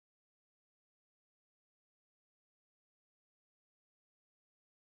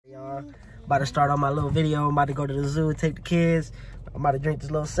Y'all, about to start on my little video. I'm about to go to the zoo, take the kids. I'm about to drink this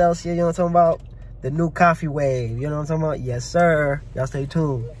little Celsius, you know what I'm talking about? The new coffee wave, you know what I'm talking about? Yes, sir. Y'all stay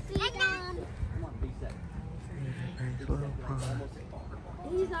tuned. He's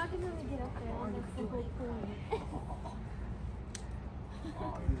not going to get up there, and that's the whole point.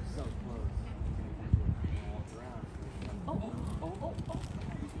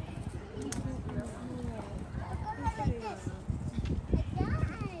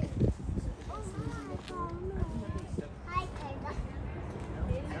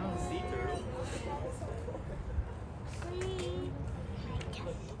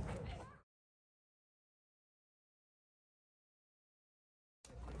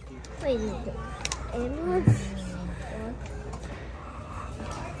 Wait,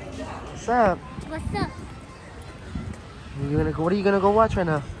 What's up? what's up? What are you gonna go watch right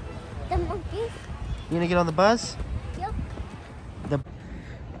now? The monkeys? You gonna get on the bus? Yep.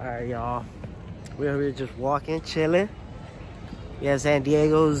 Alright, y'all. We're here just walking, chilling. We have San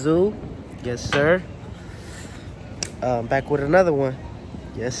Diego Zoo. Yes, sir. Back with another one.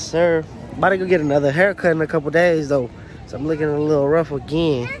 Yes, sir. About to go get another haircut in a couple days, though. So I'm looking a little rough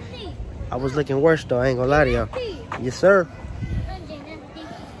again. I was looking worse, though. I ain't gonna lie to y'all. Yes, sir.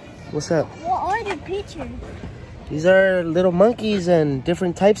 What's up? What are the pictures? These are little monkeys and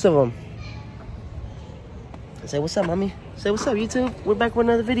different types of them. Say what's up, mommy. Say what's up, YouTube. We're back with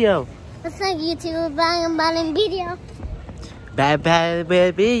another video. What's up, YouTube? Bang video. Bad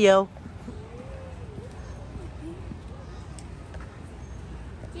video.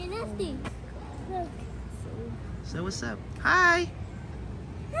 You're nasty. Look. Say what's up. Hi.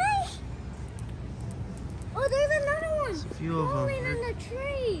 Hi. Oh, there's another one. There's a few of them. Falling on the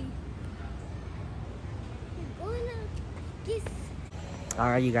tree. They're going to kiss.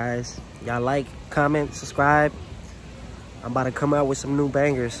 Alright, you guys. Y'all like, comment, subscribe. I'm about to come out with some new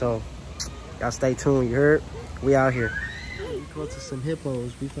bangers, so y'all stay tuned. You heard? We out here. We go to some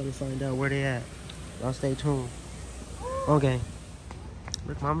hippos. We finna find out where they at. Y'all stay tuned. Okay.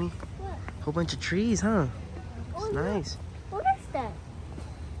 Look, mommy. What? Whole bunch of trees, huh? Oh, It's nice. What is that?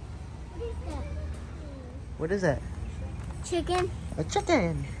 What is that? What is that? Chicken. A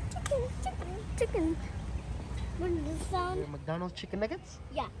chicken. Chicken. What is the sound? McDonald's chicken nuggets?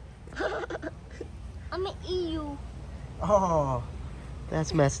 Yeah. I'm gonna eat you. Oh,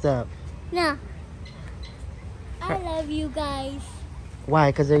 that's messed up. Nah. I love you guys.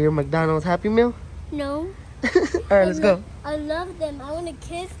 Why? Because they're your McDonald's Happy Meal? No. All right, let's go. I love them. I want to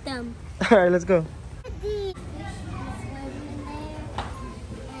kiss them. All right, let's go.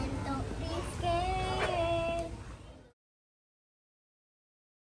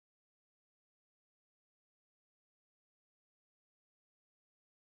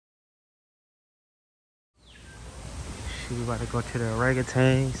 We about to go to the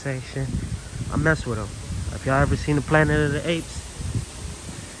orangutan section. I mess with them. If y'all ever seen the Planet of the Apes,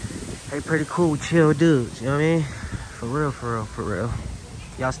 they pretty cool, chill dudes. You know what I mean? For real, for real, for real.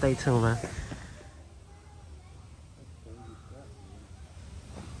 Y'all stay tuned, man.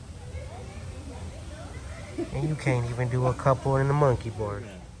 And you can't even do a couple in the monkey bars.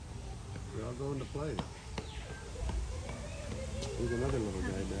 We all go into play. There's another little guy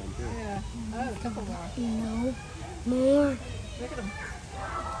down here. Yeah. Oh, a couple more. No. More. Look at them.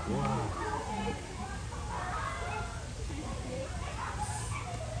 Wow.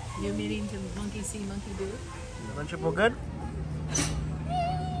 You meaning to monkey see, monkey do? Lunchable good?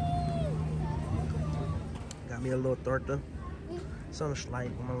 Got me a little torta. Some slight,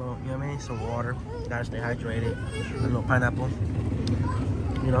 you know what I mean? Some water. Gotta stay hydrated. A little pineapple.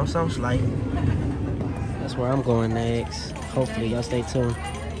 You know, some slight. That's where I'm going next. Hopefully, y'all stay tuned.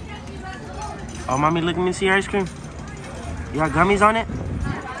 Oh, mommy, look at me see your ice cream. You got gummies on it?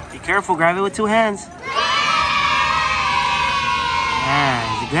 Be careful, grab it with 2 hands.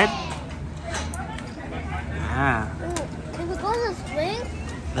 Yeah, is it good? Yeah. If we go on the swing?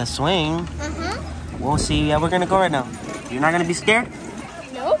 The swing? Uh-huh. We'll see. Yeah, we're gonna go right now. You're not gonna be scared?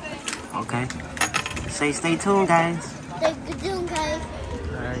 Nope. Okay. Say stay tuned, guys. Stay tuned, guys.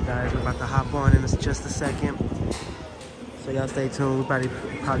 Alright, guys, we're about to hop on in just a second. So y'all stay tuned. We're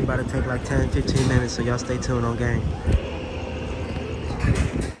probably about to take like 10-15 minutes, so y'all stay tuned on game.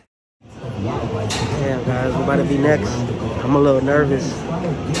 Yeah, guys, we're about to be next. I'm a little nervous.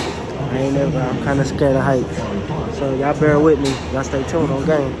 I'm kind of scared of heights. So y'all bear with me. Y'all stay tuned on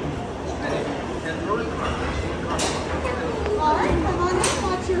game.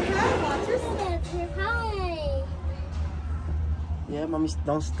 Yeah, mommy,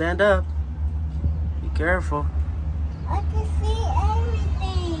 don't stand up. Be careful. I can see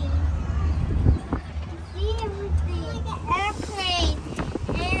everything. I can see everything. Like an airplane.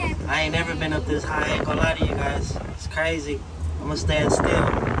 I ain't never been up this high. I ain't gonna lie to you guys. It's crazy. I'm gonna stand still.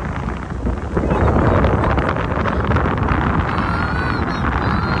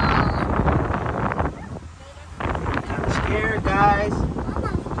 Kinda scared, guys.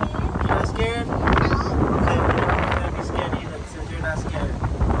 You're not scared? Okay, well, you're not gonna be scared either since you're not scared.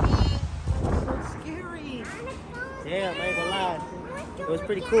 So scary. Damn, I ain't gonna lie. It was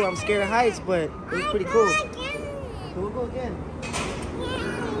pretty cool. I'm scared of heights, but it was pretty cool. So we'll go again.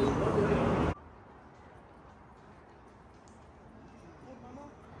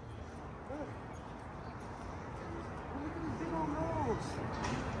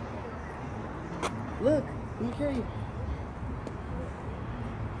 Look, let me carry you.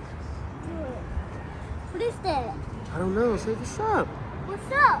 What is that? I don't know. Say what's up.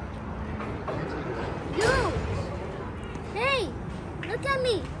 What's up? You! Hey! Look at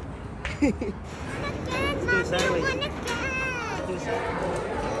me! Let's do it sideways. Let's do it sideways.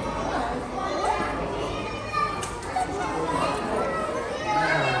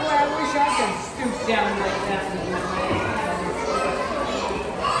 Boy, I wish I could stoop down like that with my legs.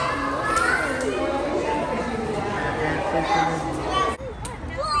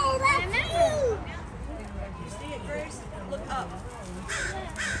 Whoa, that's you! You see it, Grace? Look up.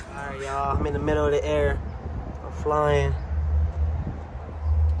 Alright, y'all. I'm in the middle of the air. I'm flying.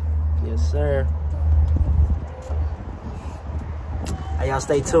 Yes, sir. Hey, y'all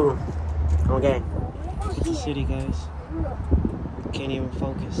stay tuned. Okay. Look at the city, guys. Can't even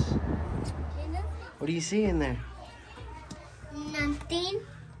focus. What do you see in there? Nothing.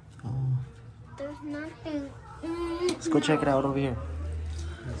 Oh. There's nothing. Let's go check it out over here.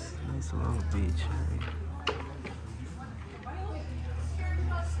 Nice little beach.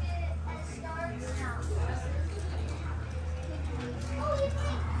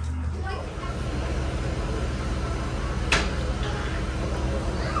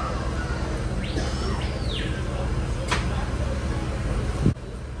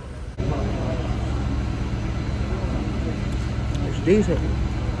 It's decent.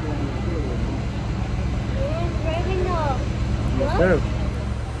 Yes, sir.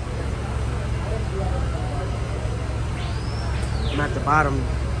 I'm at the bottom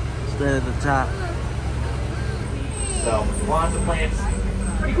instead of the top. So, lots of plants.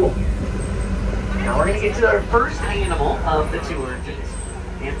 Pretty cool. Now we're going to get to our first animal of the tour,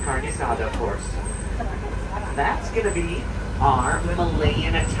 and carne asada, of course. That's going to be our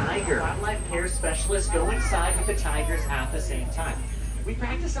Malayan tiger. Wildlife care specialists go inside with the tigers at the same time. We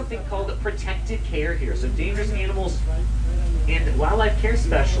practice something called protected care here. So dangerous animals and wildlife care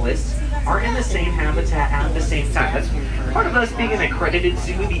specialists are in the same habitat at the same time. That's part of us being an accredited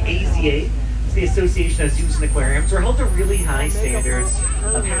zoo, the AZA. The Association of Zoos and Aquariums. We're held to really high standards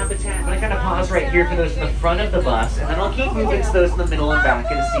of habitat. But I kind of pause right here for those in the front of the bus, and then I'll keep moving to those in the middle and back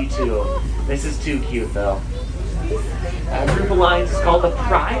in C2. This is too cute, though. A group of lions is called the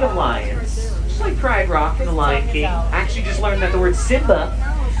Pride of Lions. Just like Pride Rock from The Lion King. I actually just learned that the word Simba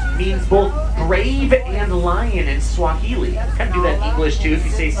means both brave and lion in Swahili. Kind of do that in English, too. If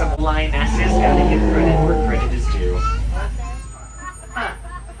you say some lionesses, gotta give credit where credit is due.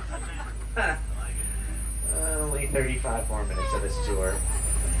 Only 35 more minutes of this tour.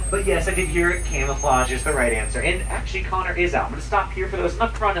 But yes, I did hear it. Camouflage is the right answer. And actually, Connor is out. I'm going to stop here for those in the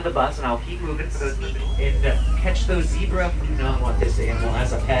front of the bus, and I'll keep moving for those in the middle. And catch those zebra who do not want this animal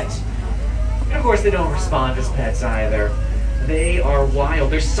as a pet. And of course, they don't respond as pets either. They are wild.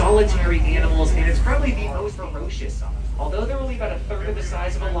 They're solitary animals, and it's probably the most ferocious. Although they're only about a third of the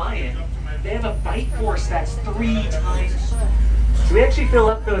size of a lion, they have a bite force that's 3 times. So we actually fill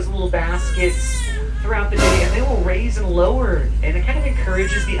up those little baskets throughout the day, and they will raise and lower, and it kind of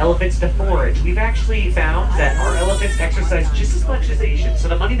encourages the elephants to forage. We've actually found that our elephants exercise just as much as they should. So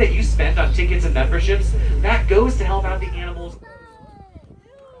the money that you spend on tickets and memberships, that goes to help out the animals.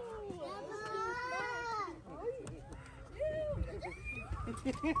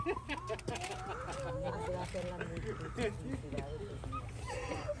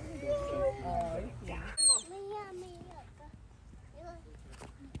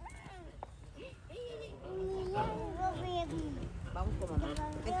 Vamos con mamá.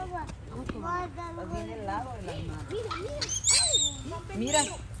 Vamos con mamá. Aquí en el lado de las manos. Mira.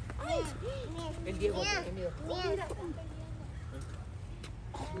 El Diego, el mío.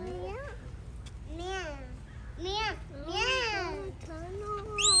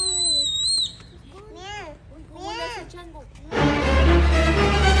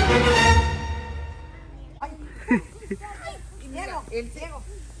 Diego, el ciego.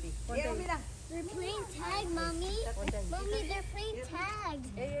 Diego, mira. They're playing tag, Mommy. Mommy, they're playing tag.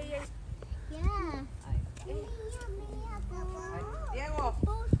 Yeah. Diego,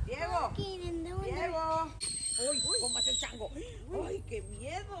 Diego.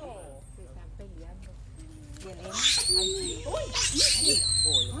 Uy,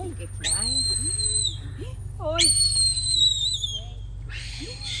 qué cae. Uy.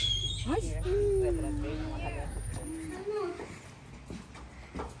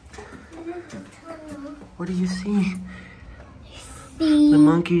 What do you see? The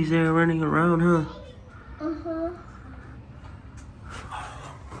monkeys there running around, huh?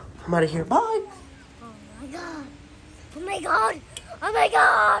 I'm out of here. Bye. Oh my god. Oh my god. Oh my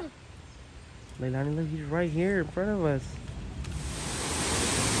god. Leilani, look, he's right here in front of us.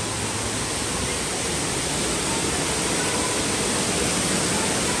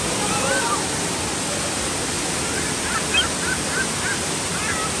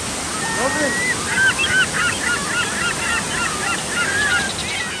 Open.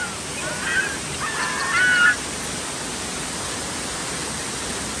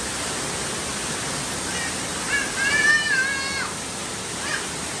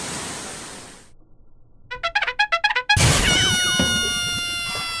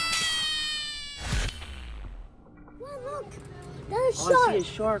 Look. There's a Oh, I see a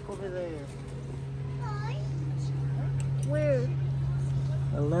shark. shark over there. Where?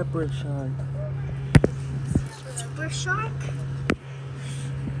 A leopard shark. Super shark?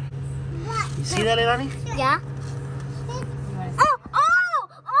 You see that, Leilani? Yeah. Oh! Oh! Oh!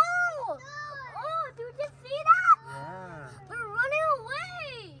 Oh! Did you just see that? Yeah. They're running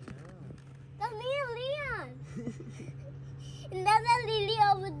away. That's me and Leon. And that's a Lily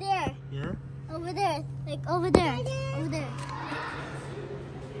over there. Yeah? Over there. Like over there. Over there.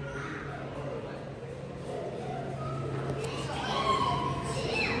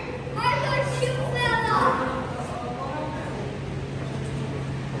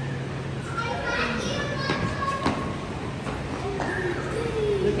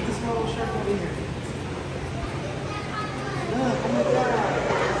 Look at the small shark over here. Look, oh my God.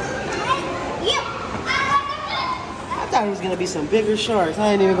 I thought it was going to be some bigger sharks.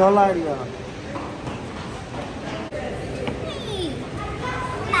 I ain't even going to lie to y'all.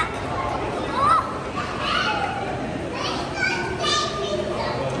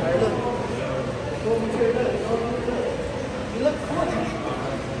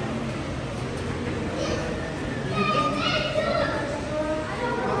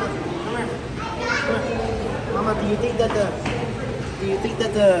 Mama, do you think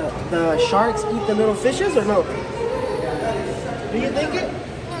that the sharks eat the little fishes or no? Do you think it?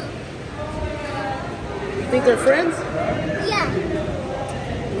 You think they're friends? Yeah.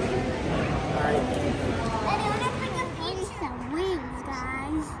 Alright. And I'm gonna pick up some wings,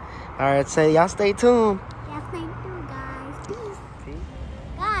 guys. Alright, so y'all stay tuned. Yes, thank you, guys. Peace.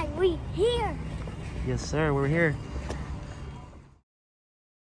 Guys, we here. Yes, sir, we're here.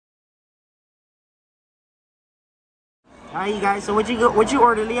 Alright, you guys, so what'd you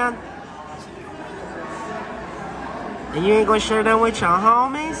order, Leon? And you ain't gonna share them with your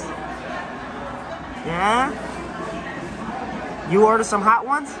homies? Yeah? You ordered some hot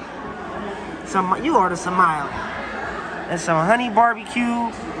ones? You ordered some mild. And some honey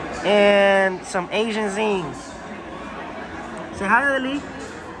barbecue and some Asian zings. Say hi, Lily.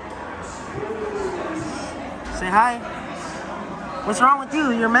 Say hi. What's wrong with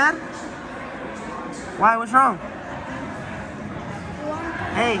you? You're mad? Why? What's wrong?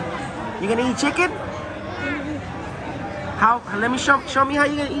 Hey, you gonna eat chicken? How? Let me show me how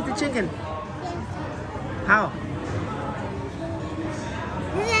you gonna eat the chicken. How?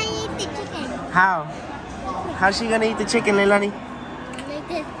 We're gonna eat the chicken. How? How's she gonna eat the chicken, Leilani? Like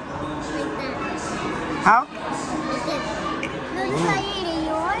this. Like that. How? Like this. No, you try eating.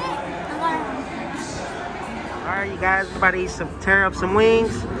 You want it? I'm gonna... All right, you guys, we're about to tear up some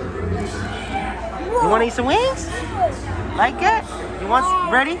wings. You wanna eat some wings? Like it? You want?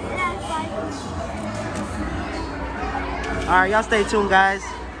 Ready? All right, y'all stay tuned, guys. We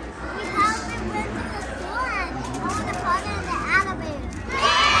haven't went to the store and I want to put it in the elevator.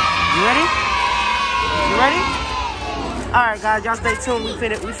 You ready? You ready? All right, guys, y'all stay tuned. We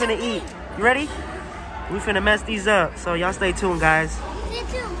finna eat. You ready? We finna mess these up. So y'all stay tuned, guys. Stay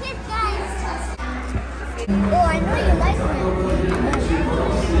tuned, please, guys. Oh, I know you like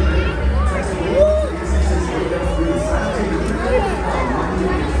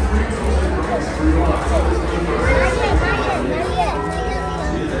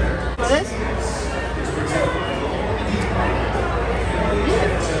This?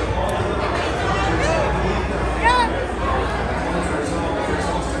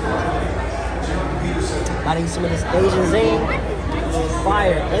 About to eat some of this Asian zing.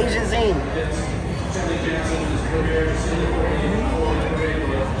 Fire, Asian zing. it.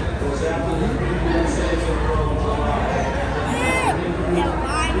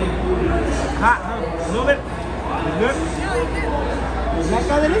 Hot, huh? A little bit? You good? Is that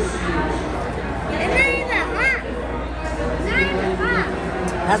good? It's not even hot. It's not even hot.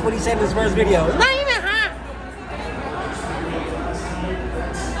 That's what he said in his first video. It's not even hot.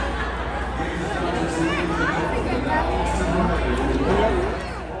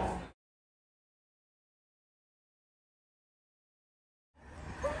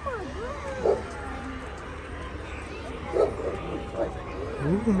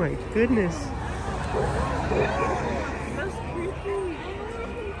 Oh my goodness.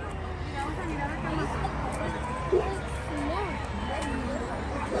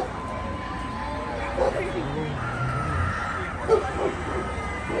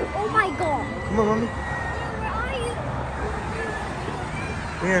 Oh my god. Come on, mommy. Where are you?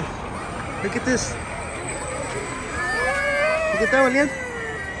 Man, look at this. Look at that one, Leon.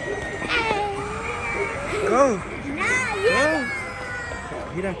 Go. Nah, yeah. Go.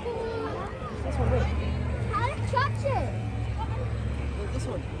 Mira. How to touch it? This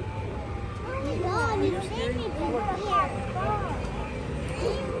one. No, you made me do it here.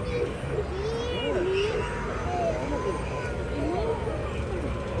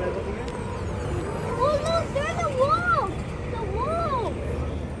 Oh look, there's the wall. The wall.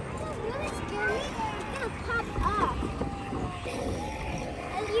 That's really scary. It's gonna pop up.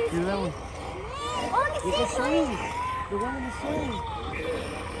 And you Do that one. Oh, Look at the this swing. The one in the swing.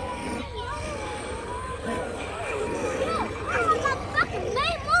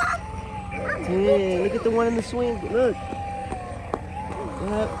 Yeah, look at the one in the swing. Look.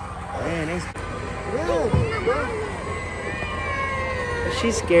 Look. Man, it's...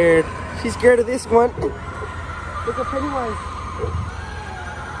 She's scared. She's scared of this one. Look at Pennywise.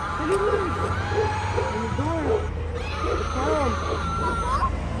 Pennywise. In the door. The clown.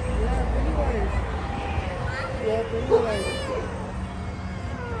 Yeah, Pennywise. Yeah, Pennywise.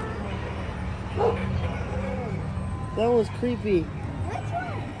 That was creepy.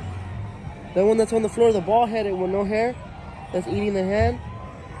 That one that's on the floor, the ball-headed with no hair, that's eating the hand.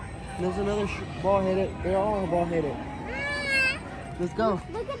 And there's another ball-headed. They're all ball-headed. Let's go.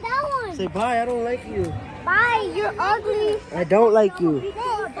 Look at that one. Say bye. I don't like you. Bye, you're ugly. I don't like you.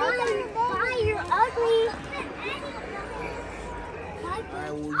 Bye, you're ugly. Alright,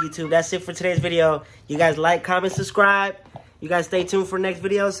 well, YouTube, that's it for today's video. You guys like, comment, subscribe. You guys stay tuned for next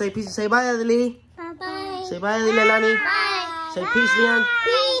video. Say peace. Say bye, Adeli. Bye-bye. Say bye, Adeli, Lani. Bye. Say peace, Leon.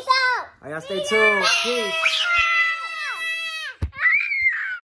 Peace out. Alright, y'all stay tuned. Peace.